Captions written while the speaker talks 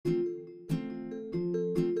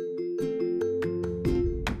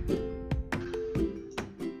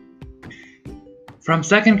From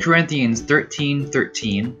 2 Corinthians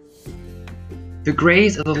 13:13, the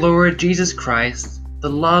grace of the Lord Jesus Christ, the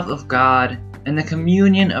love of God, and the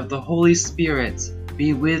communion of the Holy Spirit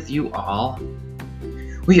be with you all.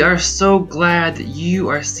 We are so glad that you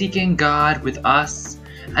are seeking God with us,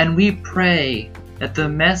 and we pray that the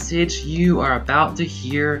message you are about to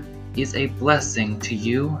hear is a blessing to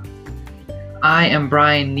you. I am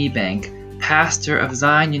Brian Niebank, pastor of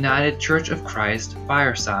Zion United Church of Christ,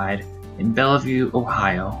 Fireside, in Bellevue,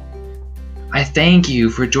 Ohio. I thank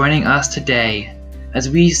you for joining us today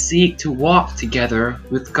as we seek to walk together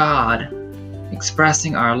with God,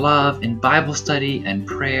 expressing our love in Bible study and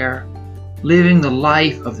prayer, living the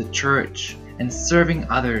life of the church and serving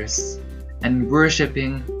others, and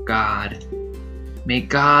worshiping God. May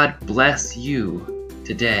God bless you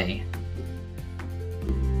today.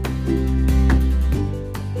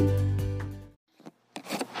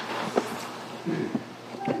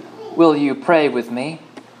 Will you pray with me?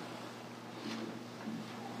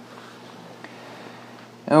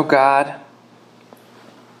 O God,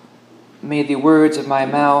 may the words of my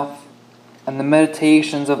mouth and the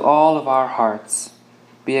meditations of all of our hearts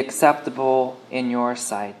be acceptable in your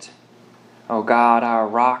sight. O God, our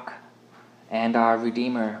rock and our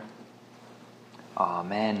Redeemer.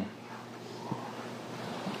 Amen.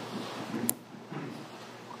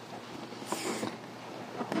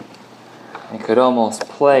 I could almost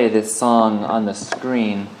play this song on the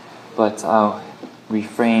screen, but I'll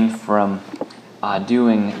refrain from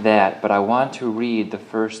doing that. But I want to read the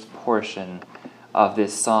first portion of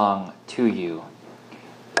this song to you.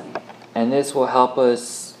 And this will help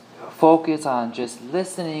us focus on just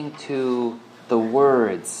listening to the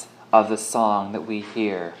words of the song that we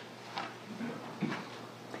hear.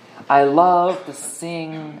 I love to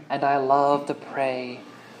sing and I love to pray,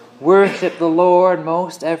 worship the Lord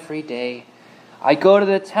most every day. I go to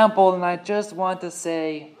the temple and I just want to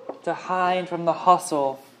say, to hide from the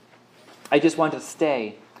hustle. I just want to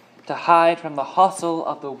stay, to hide from the hustle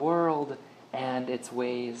of the world and its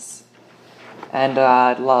ways. And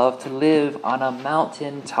I'd love to live on a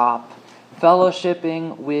mountaintop,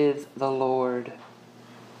 fellowshipping with the Lord.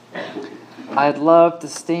 I'd love to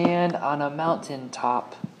stand on a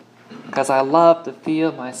mountaintop, because I love to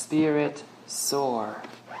feel my spirit soar.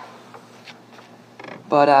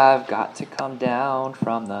 But I've got to come down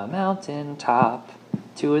from the mountaintop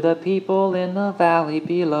to the people in the valley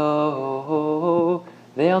below.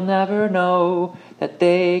 They'll never know that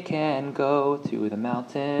they can go to the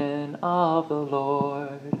mountain of the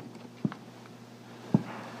Lord.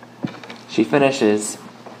 She finishes,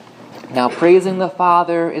 now praising the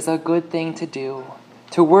Father is a good thing to do,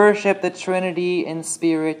 to worship the Trinity in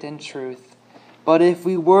spirit and truth. But if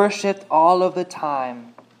we worshipped all of the time,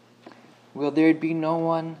 will there be no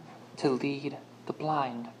one to lead the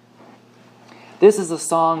blind? This is a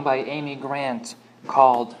song by Amy Grant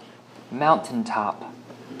called Mountaintop.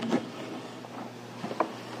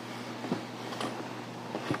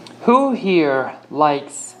 Who here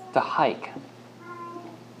likes to hike?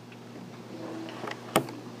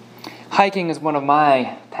 Hiking is one of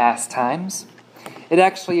my pastimes. It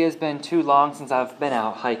actually has been too long since I've been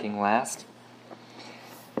out hiking last.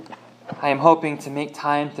 I am hoping to make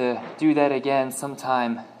time to do that again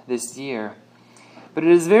sometime this year. But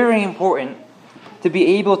it is very important to be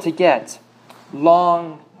able to get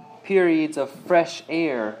long periods of fresh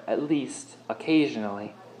air, at least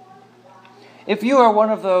occasionally. If you are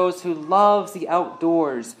one of those who loves the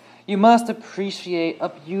outdoors, you must appreciate a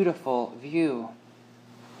beautiful view.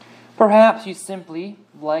 Perhaps you simply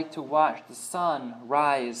like to watch the sun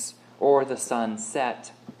rise or the sun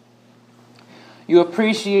set. You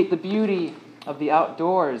appreciate the beauty of the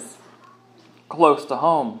outdoors close to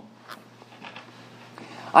home.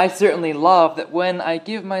 I certainly love that when I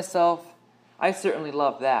give myself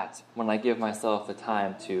the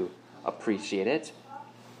time to appreciate it.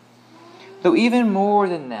 Though even more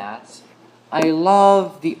than that, I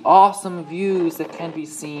love the awesome views that can be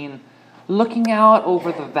seen looking out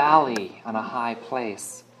over the valley on a high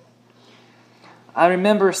place. I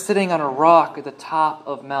remember sitting on a rock at the top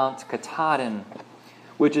of Mount Katahdin,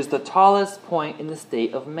 which is the tallest point in the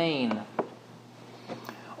state of Maine,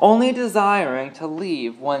 only desiring to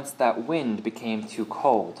leave once that wind became too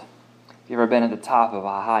cold. If you've ever been at the top of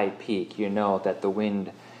a high peak, you know that the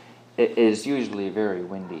wind is usually very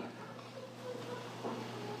windy.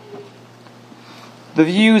 The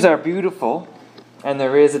views are beautiful, and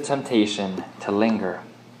there is a temptation to linger.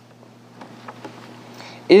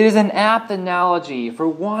 It is an apt analogy for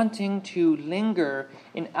wanting to linger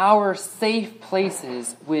in our safe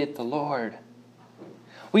places with the Lord.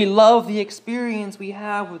 We love the experience we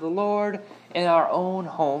have with the Lord in our own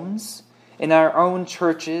homes, in our own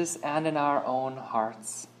churches and in our own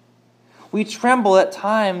hearts. We tremble at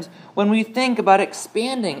times when we think about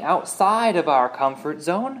expanding outside of our comfort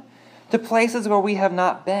zone to places where we have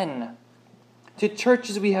not been, to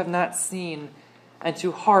churches we have not seen, and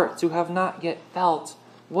to hearts who have not yet felt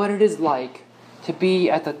what it is like to be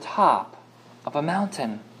at the top of a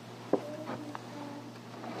mountain.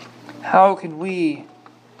 How can we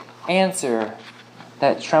answer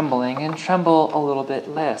that trembling and tremble a little bit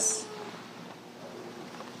less?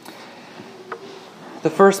 The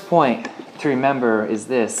first point to remember is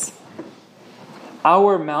this: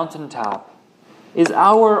 our mountaintop is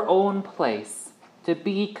our own place to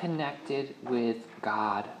be connected with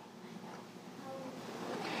God.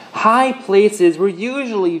 High places were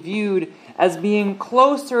usually viewed as being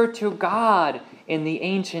closer to God in the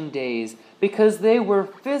ancient days because they were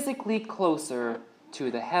physically closer to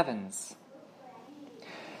the heavens.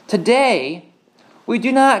 Today, we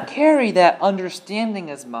do not carry that understanding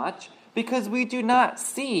as much because we do not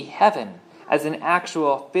see heaven as an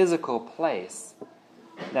actual physical place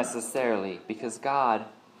necessarily, because God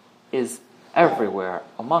is everywhere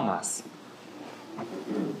among us.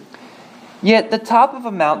 Yet the top of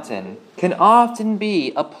a mountain can often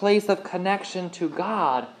be a place of connection to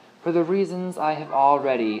God for the reasons I have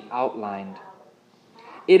already outlined.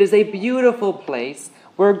 It is a beautiful place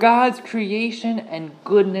where God's creation and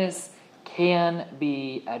goodness can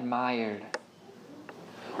be admired.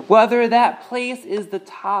 Whether that place is the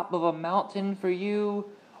top of a mountain for you,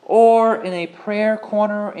 or in a prayer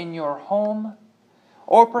corner in your home,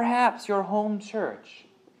 or perhaps your home church,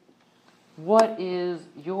 what is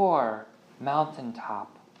your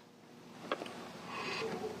mountaintop?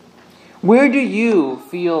 Where do you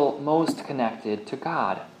feel most connected to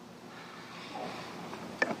God?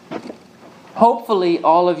 Hopefully,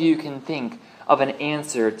 all of you can think of an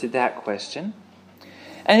answer to that question.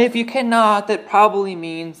 And if you cannot, that probably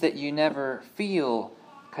means that you never feel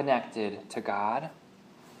connected to God.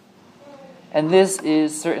 And this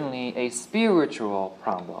is certainly a spiritual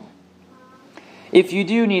problem. If you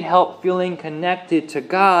do need help feeling connected to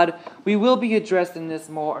God, we will be addressing this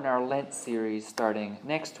more in our Lent series starting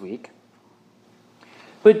next week.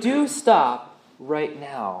 But do stop right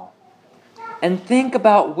now and think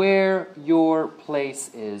about where your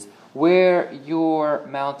place is, where your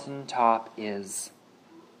mountaintop is.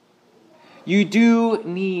 You do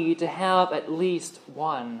need to have at least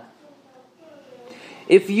one.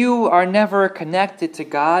 If you are never connected to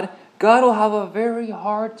God, God will have a very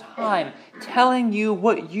hard time telling you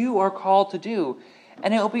what you are called to do,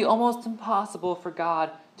 and it will be almost impossible for God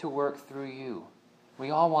to work through you. We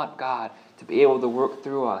all want God to be able to work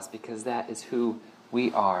through us because that is who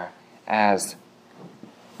we are as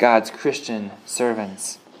God's Christian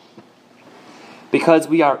servants. Because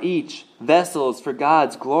we are each vessels for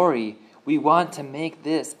God's glory, we want to make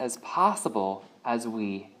this as possible as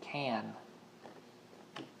we can.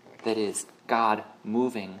 That is, God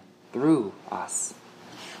moving through us.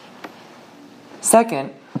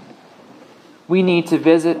 Second, we need to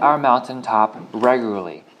visit our mountaintop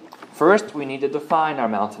regularly. First, we need to define our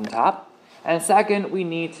mountaintop. And second, we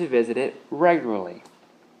need to visit it regularly.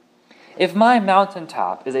 If my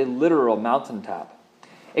mountaintop is a literal mountaintop,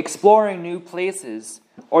 exploring new places,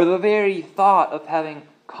 or the very thought of having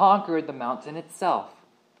conquered the mountain itself,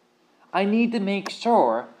 I need to make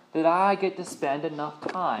sure that I get to spend enough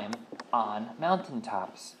time on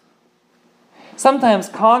mountaintops. Sometimes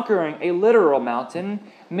conquering a literal mountain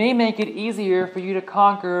may make it easier for you to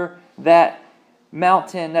conquer that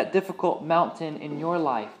mountain, that difficult mountain in your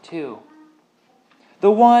life too.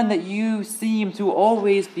 The one that you seem to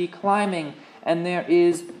always be climbing and there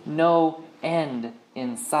is no end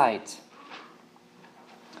in sight.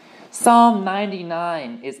 Psalm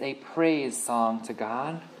 99 is a praise song to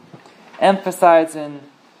God, emphasizing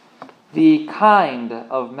the kind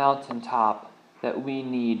of mountaintop that we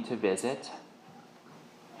need to visit.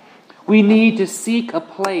 We need to seek a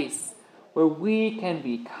place where we can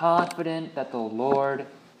be confident that the Lord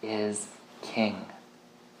is King.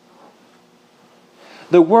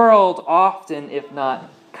 The world often, if not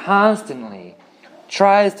constantly,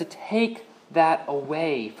 tries to take that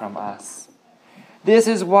away from us. This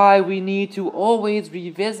is why we need to always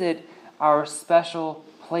revisit our special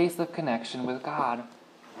place of connection with God.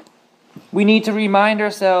 We need to remind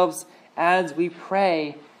ourselves as we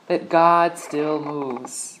pray that God still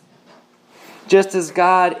moves. Just as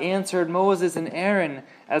God answered Moses and Aaron,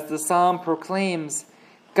 as the psalm proclaims,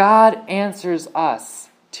 God answers us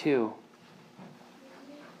too.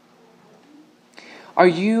 Are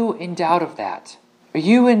you in doubt of that? Are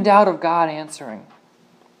you in doubt of God answering?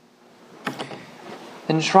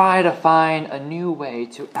 then try to find a new way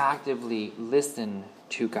to actively listen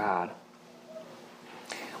to God.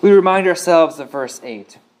 We remind ourselves of verse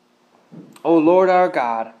 8. O Lord our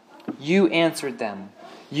God, you answered them.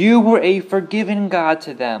 You were a forgiving God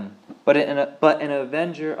to them, but an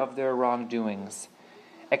avenger of their wrongdoings.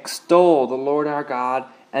 Extol the Lord our God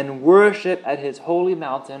and worship at his holy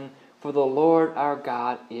mountain, for the Lord our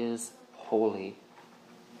God is holy.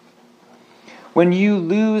 When you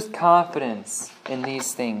lose confidence in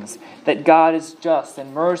these things, that God is just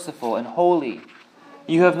and merciful and holy,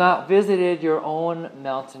 you have not visited your own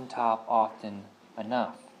mountaintop often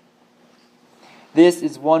enough. This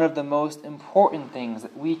is one of the most important things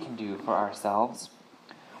that we can do for ourselves.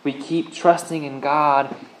 We keep trusting in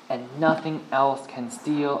God, and nothing else can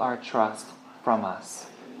steal our trust from us.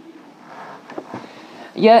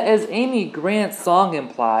 Yet, as Amy Grant's song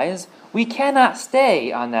implies, we cannot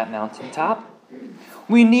stay on that mountaintop.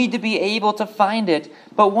 We need to be able to find it,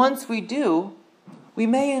 but once we do, we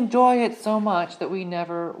may enjoy it so much that we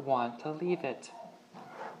never want to leave it.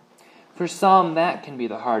 For some, that can be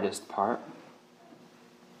the hardest part.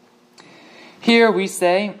 Here we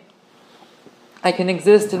say, I can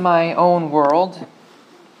exist in my own world,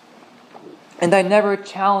 and I never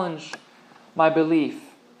challenge my belief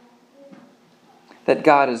that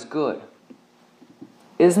God is good.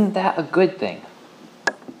 Isn't that a good thing?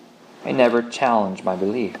 I never challenge my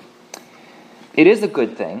belief. It is a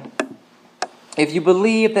good thing if you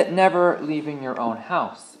believe that never leaving your own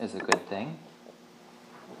house is a good thing.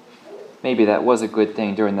 Maybe that was a good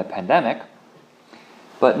thing during the pandemic,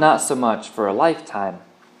 but not so much for a lifetime.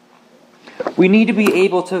 We need to be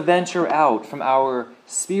able to venture out from our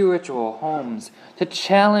spiritual homes, to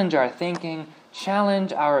challenge our thinking,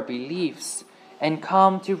 challenge our beliefs, and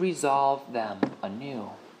come to resolve them anew.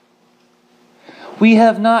 We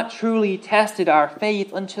have not truly tested our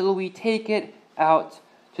faith until we take it out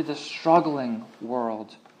to the struggling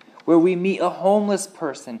world, where we meet a homeless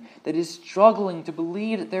person that is struggling to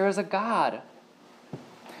believe that there is a God,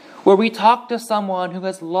 where we talk to someone who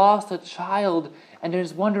has lost a child and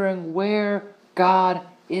is wondering where God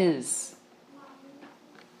is,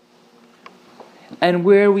 and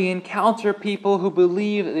where we encounter people who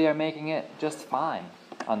believe that they are making it just fine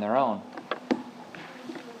on their own.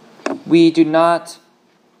 We do not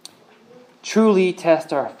truly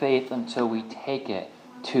test our faith until we take it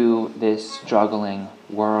to this struggling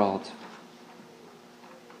world.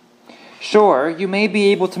 Sure, you may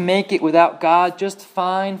be able to make it without God just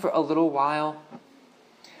fine for a little while,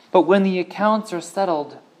 but when the accounts are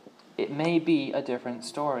settled, it may be a different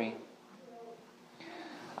story.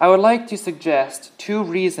 I would like to suggest 2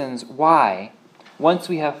 reasons why, once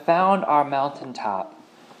we have found our mountaintop,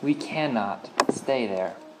 we cannot stay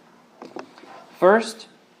there. First,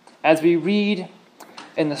 as we read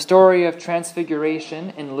in the story of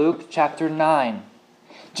Transfiguration in Luke chapter 9,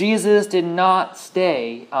 Jesus did not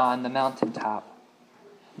stay on the mountaintop.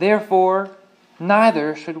 Therefore,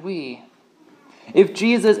 neither should we. If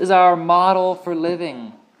Jesus is our model for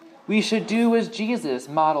living, we should do as Jesus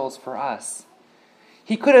models for us.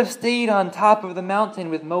 He could have stayed on top of the mountain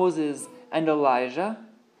with Moses and Elijah.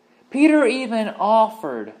 Peter even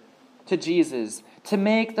offered to Jesus to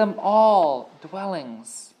make them all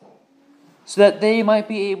dwellings, so that they might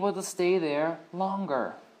be able to stay there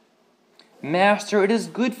longer. Master, it is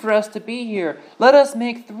good for us to be here. Let us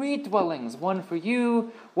make 3 dwellings, one for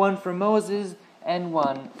you, one for Moses, and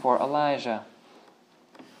one for Elijah.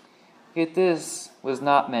 Yet this was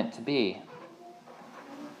not meant to be.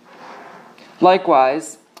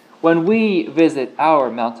 Likewise, when we visit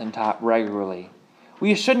our mountaintop regularly,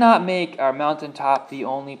 we should not make our mountaintop the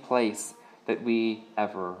only place that we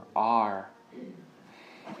ever are.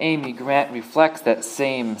 Amy Grant reflects that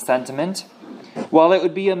same sentiment. While it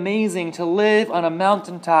would be amazing to live on a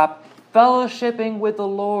mountaintop fellowshipping with the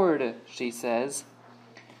Lord, she says,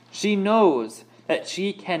 she knows that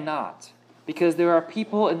she cannot, because there are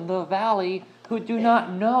people in the valley who do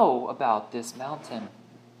not know about this mountain.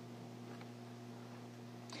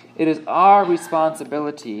 It is our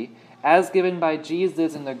responsibility, as given by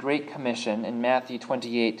Jesus in the Great Commission in Matthew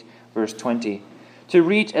 28, verse 20, to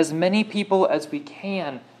reach as many people as we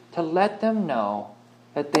can to let them know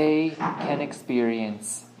that they can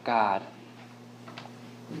experience God.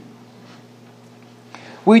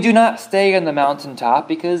 We do not stay on the mountaintop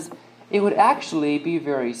because it would actually be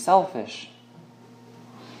very selfish.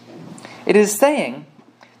 It is saying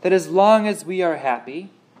that as long as we are happy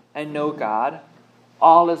and know God,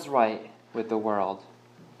 all is right with the world.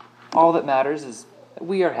 All that matters is that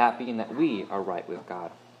we are happy and that we are right with God.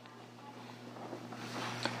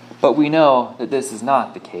 But we know that this is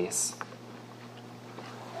not the case.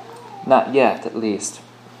 Not yet, at least.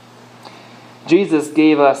 Jesus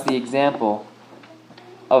gave us the example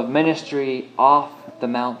of ministry off the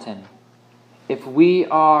mountain. If we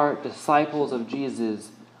are disciples of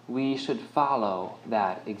Jesus, we should follow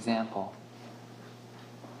that example.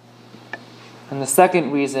 And the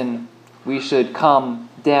second reason we should come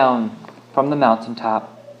down from the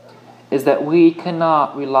mountaintop is that we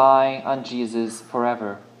cannot rely on Jesus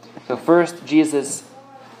forever. So first, Jesus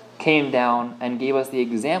came down and gave us the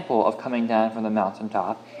example of coming down from the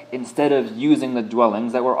mountaintop instead of using the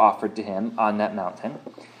dwellings that were offered to him on that mountain.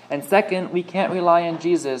 And second, we can't rely on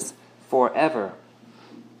Jesus forever.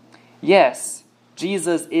 Yes,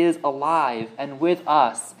 Jesus is alive and with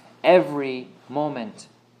us every moment.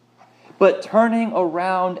 But turning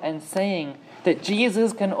around and saying that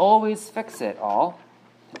Jesus can always fix it all,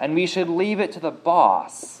 and we should leave it to the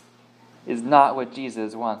boss, is not what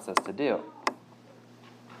Jesus wants us to do.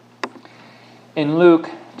 In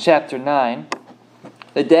Luke chapter 9,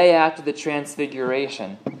 the day after the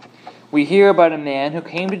Transfiguration, we hear about a man who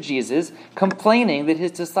came to Jesus complaining that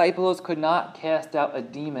his disciples could not cast out a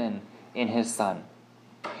demon in his son.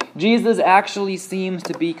 Jesus actually seems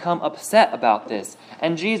to become upset about this,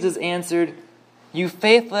 and Jesus answered, "You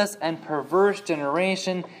faithless and perverse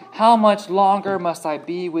generation, how much longer must I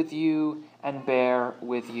be with you and bear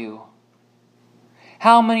with you?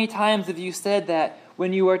 How many times have you said that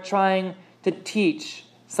when you are trying to teach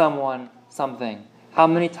someone something? How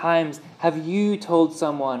many times have you told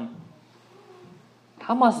someone,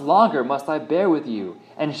 how much longer must I bear with you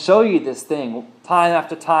and show you this thing time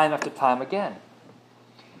after time after time again?"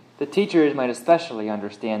 The teachers might especially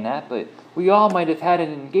understand that, but we all might have had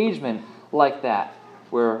an engagement like that,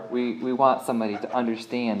 where we want somebody to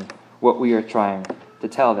understand what we are trying to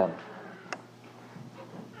tell them.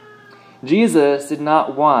 Jesus does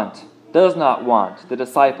not want the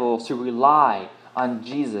disciples to rely on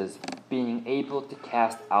Jesus being able to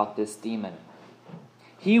cast out this demon.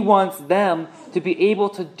 He wants them to be able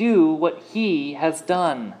to do what he has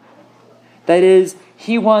done. That is,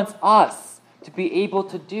 he wants us to be able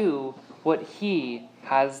to do what he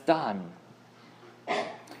has done.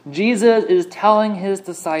 Jesus is telling his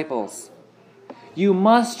disciples, you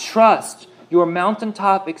must trust your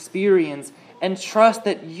mountaintop experience and trust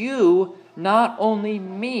that you, not only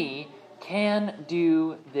me, can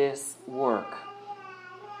do this work.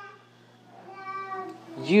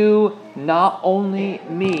 You, not only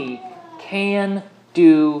me, can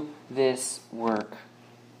do this work.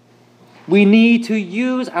 We need to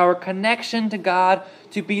use our connection to God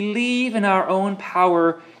to believe in our own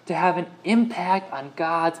power to have an impact on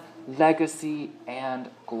God's legacy and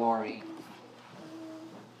glory.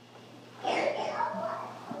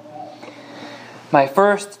 My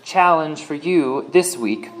first challenge for you this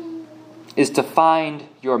week is to find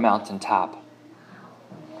your mountaintop.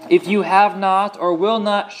 If you have not or will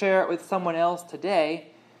not share it with someone else today,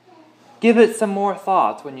 give it some more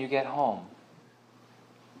thought when you get home.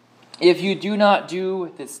 If you do not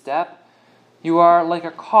do this step, you are like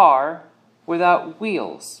a car without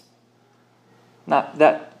wheels.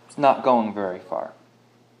 That's not going very far.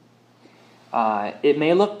 It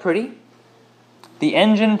may look pretty. The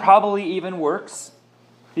engine probably even works.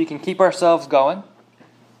 We can keep ourselves going.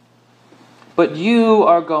 But you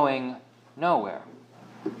are going nowhere.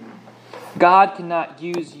 God cannot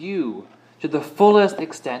use you to the fullest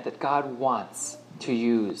extent that God wants to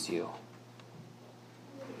use you.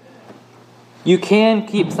 You can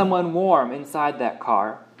keep someone warm inside that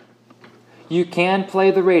car. You can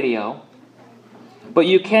play the radio. But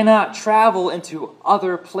you cannot travel into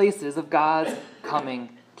other places of God's coming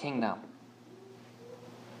kingdom.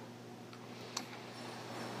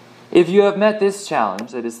 If you have met this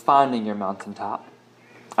challenge, that is finding your mountaintop,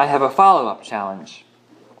 I have a follow-up challenge.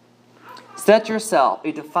 Set yourself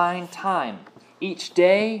a defined time, each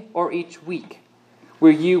day or each week,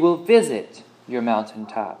 where you will visit your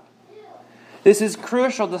mountaintop. This is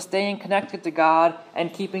crucial to staying connected to God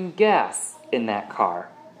and keeping gas in that car.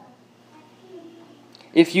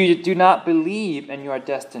 If you do not believe in your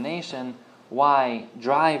destination, why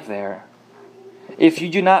drive there? If you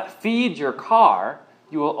do not feed your car,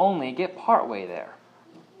 you will only get partway there.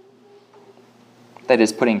 That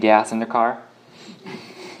is putting gas in the car.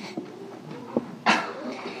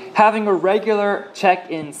 Having a regular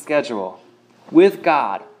check-in schedule with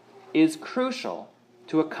God is crucial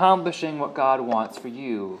to accomplishing what God wants for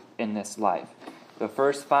you in this life. So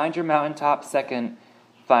first, find your mountaintop. Second,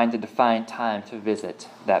 find a defined time to visit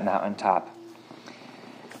that mountaintop.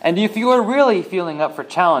 And if you are really feeling up for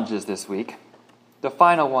challenges this week, the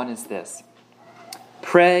final one is this.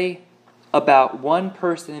 Pray about one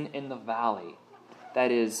person in the valley.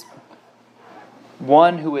 That is,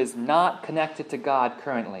 one who is not connected to God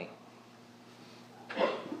currently,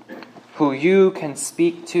 who you can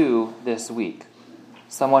speak to this week,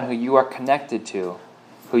 someone who you are connected to,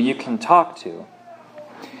 who you can talk to.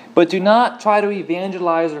 But do not try to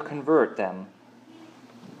evangelize or convert them,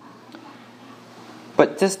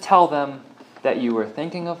 but just tell them that you were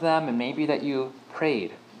thinking of them and maybe that you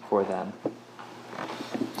prayed for them.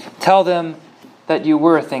 Tell them that you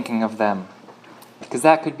were thinking of them, because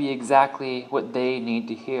that could be exactly what they need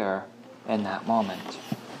to hear in that moment.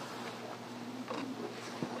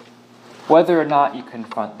 Whether or not you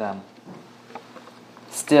confront them,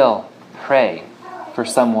 still pray for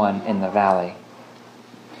someone in the valley.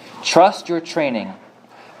 Trust your training.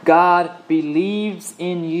 God believes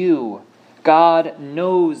in you. God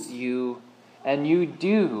knows you, and you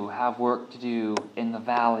do have work to do in the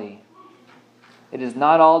valley. It is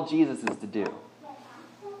not all Jesus is to do.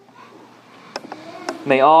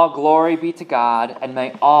 May all glory be to God, and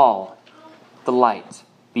may all delight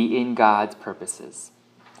be in God's purposes.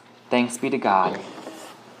 Thanks be to God,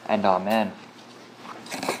 and amen.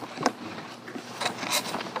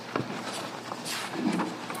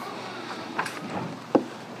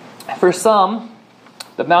 For some,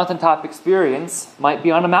 the mountaintop experience might be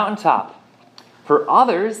on a mountaintop. For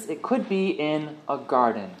others, it could be in a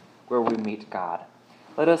garden where we meet God.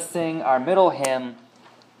 Let us sing our middle hymn,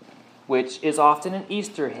 which is often an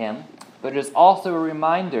Easter hymn, but it is also a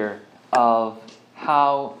reminder of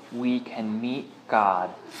how we can meet God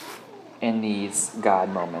in these God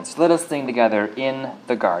moments. Let us sing together in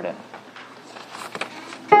the garden.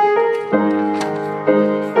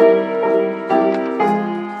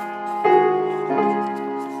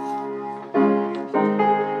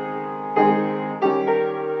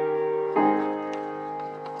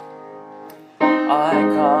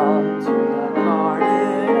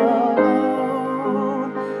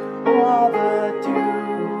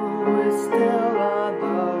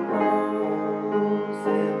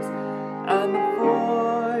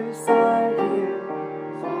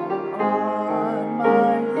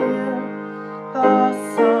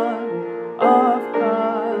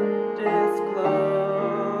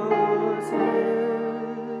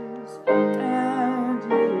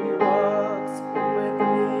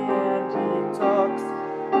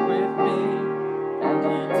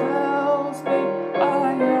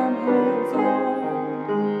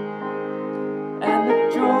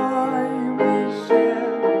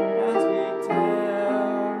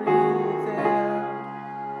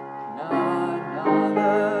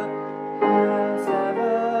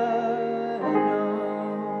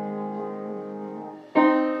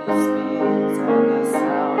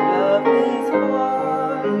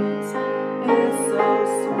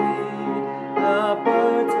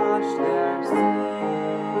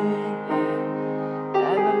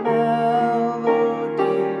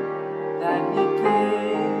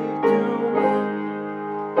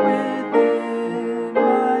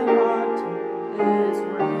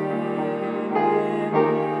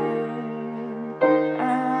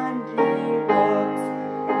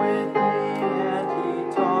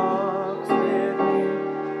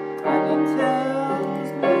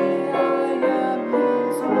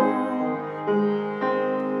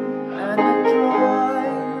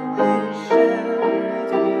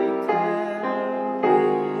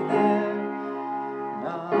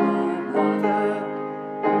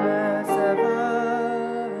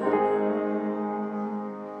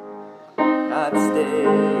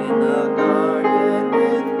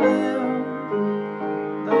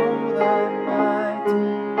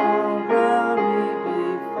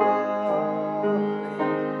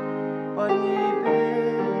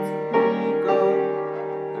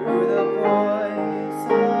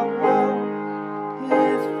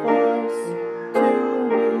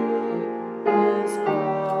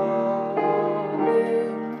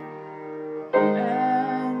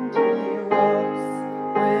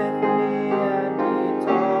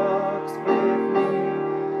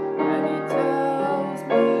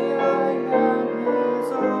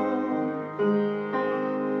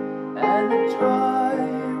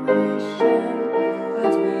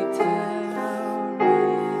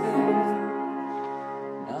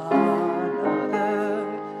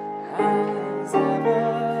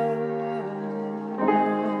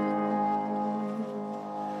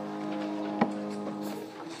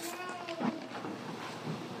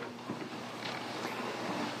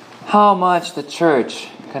 How much the church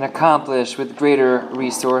can accomplish with greater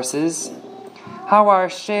resources. How our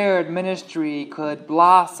shared ministry could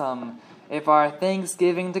blossom if our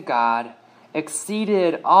thanksgiving to God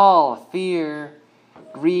exceeded all fear,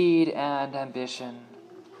 greed, and ambition.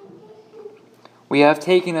 We have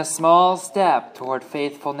taken a small step toward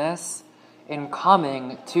faithfulness in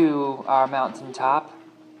coming to our mountaintop.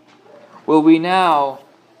 Will we now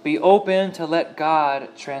be open to let God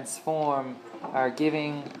transform our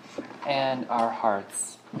giving and our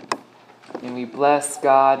hearts? And we bless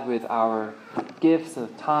God with our gifts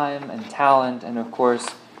of time and talent and, of course,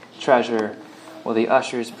 treasure. Will the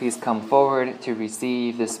ushers please come forward to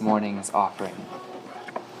receive this morning's offering?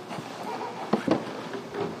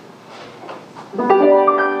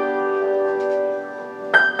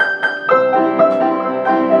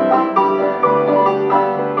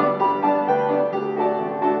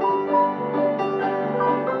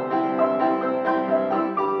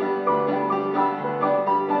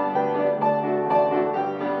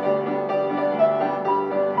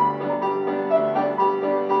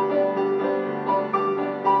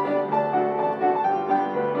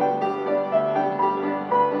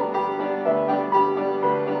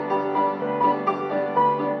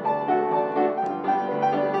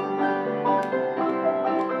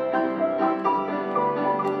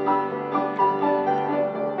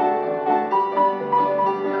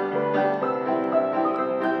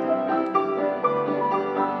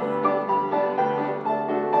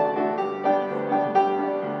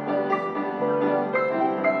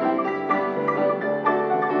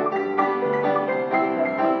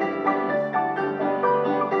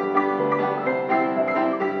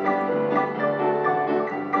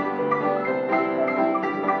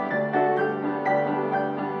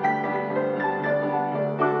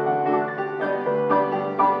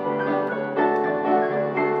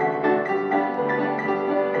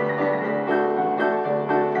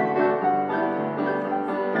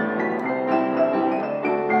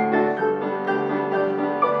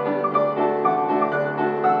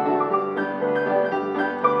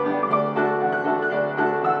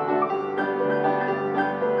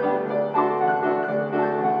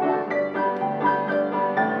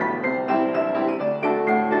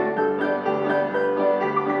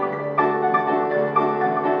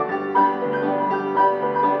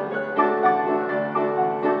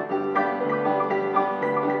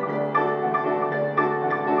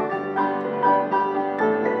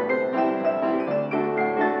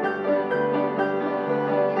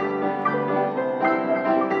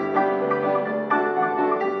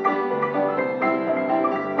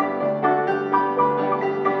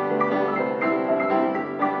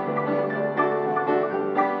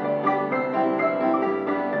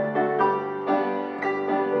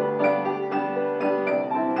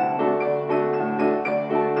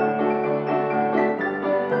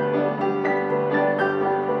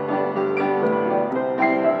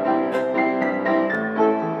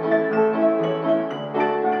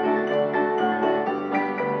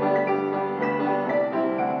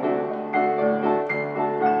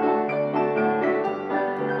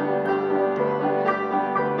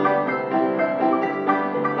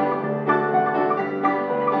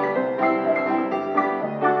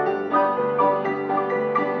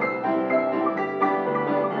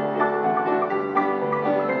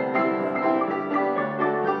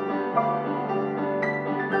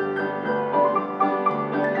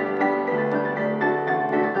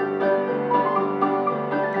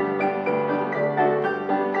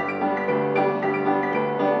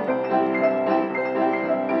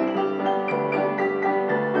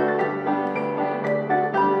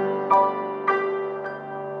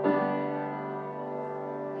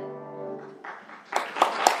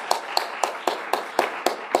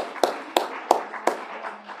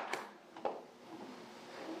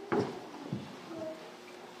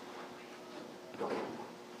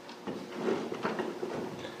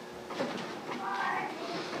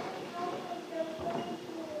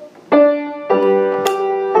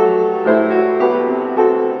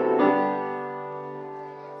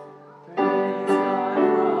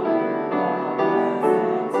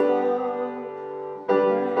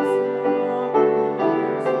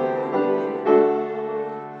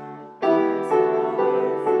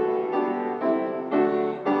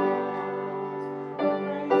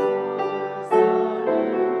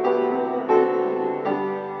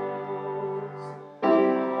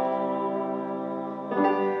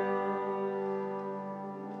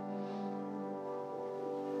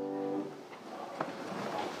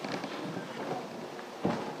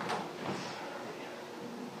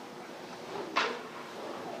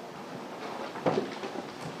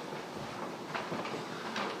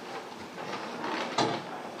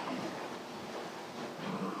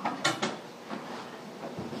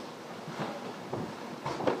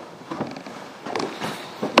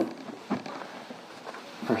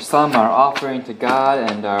 For some, our offering to God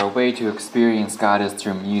and our way to experience God is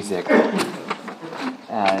through music.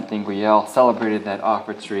 I think we all celebrated that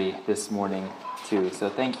offertory this morning too. So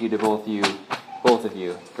thank you to both of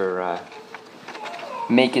you for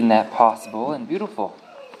making that possible and beautiful.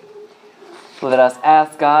 So let us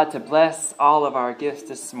ask God to bless all of our gifts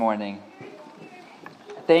this morning.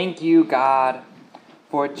 Thank you, God,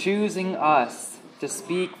 for choosing us to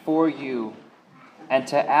speak for you and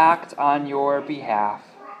to act on your behalf.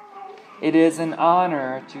 It is an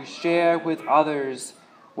honor to share with others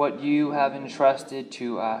what you have entrusted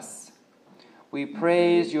to us. We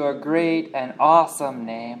praise your great and awesome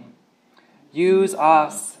name. Use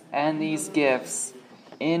us and these gifts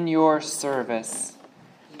in your service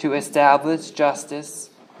to establish justice,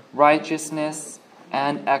 righteousness,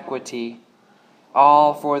 and equity,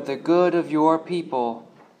 all for the good of your people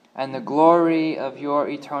and the glory of your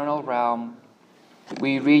eternal realm.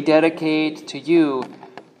 We rededicate to you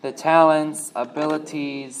the talents,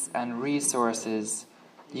 abilities, and resources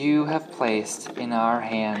you have placed in our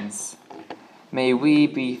hands. May we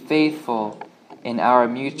be faithful in our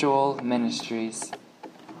mutual ministries.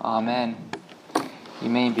 Amen. You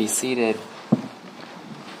may be seated.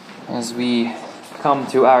 As we come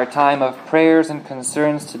to our time of prayers and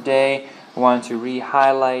concerns today, I want to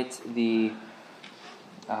re-highlight the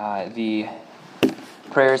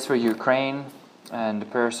prayers for Ukraine and the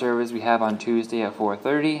prayer service we have on Tuesday at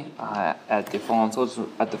 4:30 at the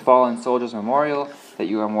Fallen Soldiers Memorial that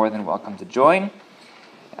you are more than welcome to join.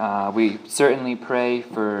 We certainly pray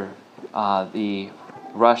for the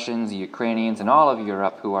Russians, the Ukrainians, and all of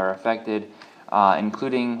Europe who are affected,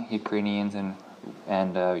 including Ukrainians and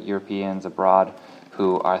Europeans abroad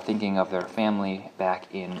who are thinking of their family back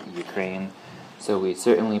in Ukraine. So we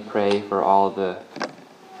certainly pray for all the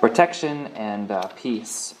protection and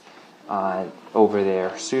peace over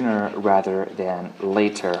there sooner rather than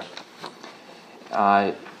later.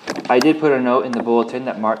 I did put a note in the bulletin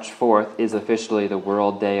that March 4th is officially the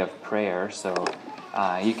World Day of Prayer, so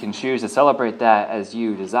you can choose to celebrate that as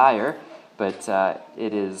you desire, but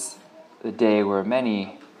it is the day where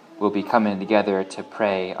many will be coming together to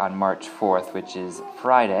pray on March 4th, which is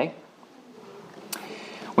Friday.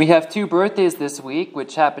 We have two birthdays this week,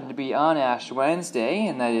 which happen to be on Ash Wednesday,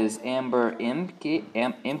 and that is Amber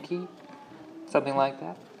Imke, something like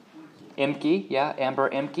that. Amber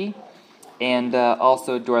Imke, and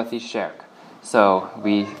also Dorothy Sherk. So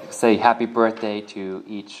we say happy birthday to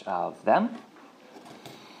each of them.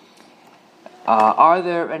 Are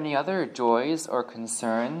there any other joys or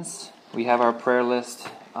concerns? We have our prayer list,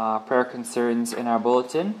 prayer concerns in our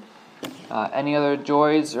bulletin. Any other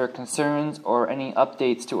joys or concerns or any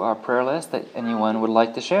updates to our prayer list that anyone would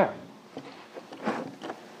like to share?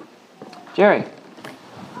 Jerry.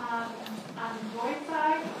 On the boys'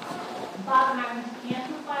 side, Bob and I went to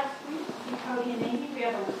Kansas last week. Cody and Amy, we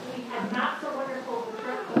had not so wonderful of a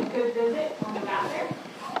trip, but a good visit when we got there.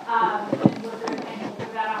 And we're very thankful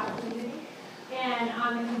for that opportunity. And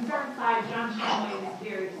on the concern side, John Shumway is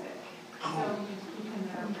very sick. So we just keep him in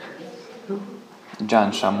our prayers.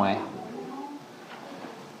 John Shumway.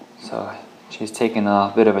 So she's taken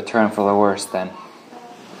a bit of a turn for the worse then.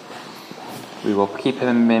 We will keep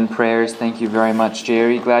him in prayers. Thank you very much,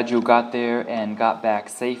 Jerry. Glad you got there and got back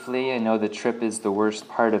safely. I know the trip is the worst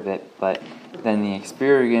part of it, but then the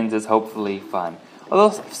experience is hopefully fun.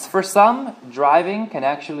 Although for some, driving can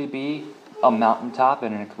actually be a mountaintop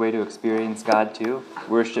and a way to experience God too.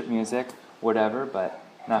 Worship music, whatever, but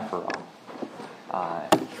not for all.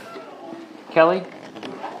 Kelly?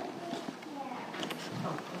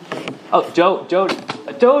 Oh,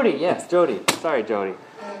 Jody, yes, Jody. Sorry, Jody.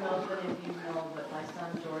 I don't know if any of you know, but my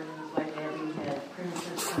son Jordan and his wife Abby had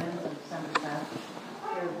premature twins on December 10th.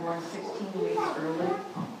 They were born 16 weeks early.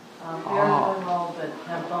 They are doing well, but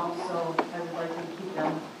have bumps, so I would like to keep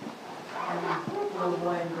them. And little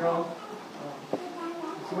boy and girl.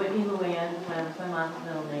 It's Whitney Luann, that's my mom's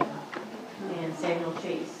middle name, and Samuel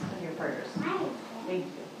Chase in your prayers. Thank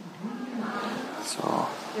you. So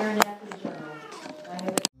They're in Athens General. I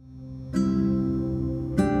have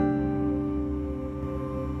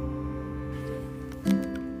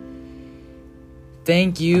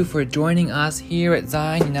Thank you for joining us here at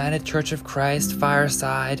Zion United Church of Christ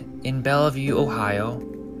Fireside in Bellevue, Ohio.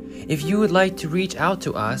 If you would like to reach out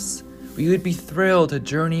to us, we would be thrilled to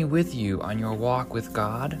journey with you on your walk with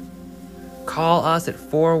God. Call us at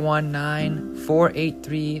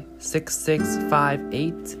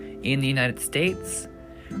 419-483-6658 in the United States.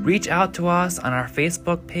 Reach out to us on our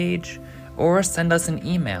Facebook page or send us an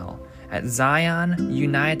email at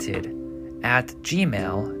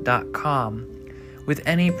zionunited@gmail.com with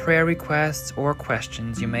any prayer requests or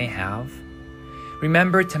questions you may have.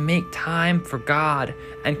 Remember to make time for God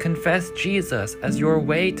and confess Jesus as your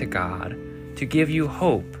way to God. to give you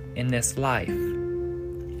hope in this life.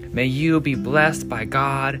 May you be blessed by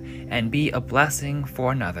God and be a blessing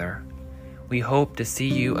for another. We hope to see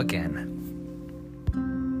you again.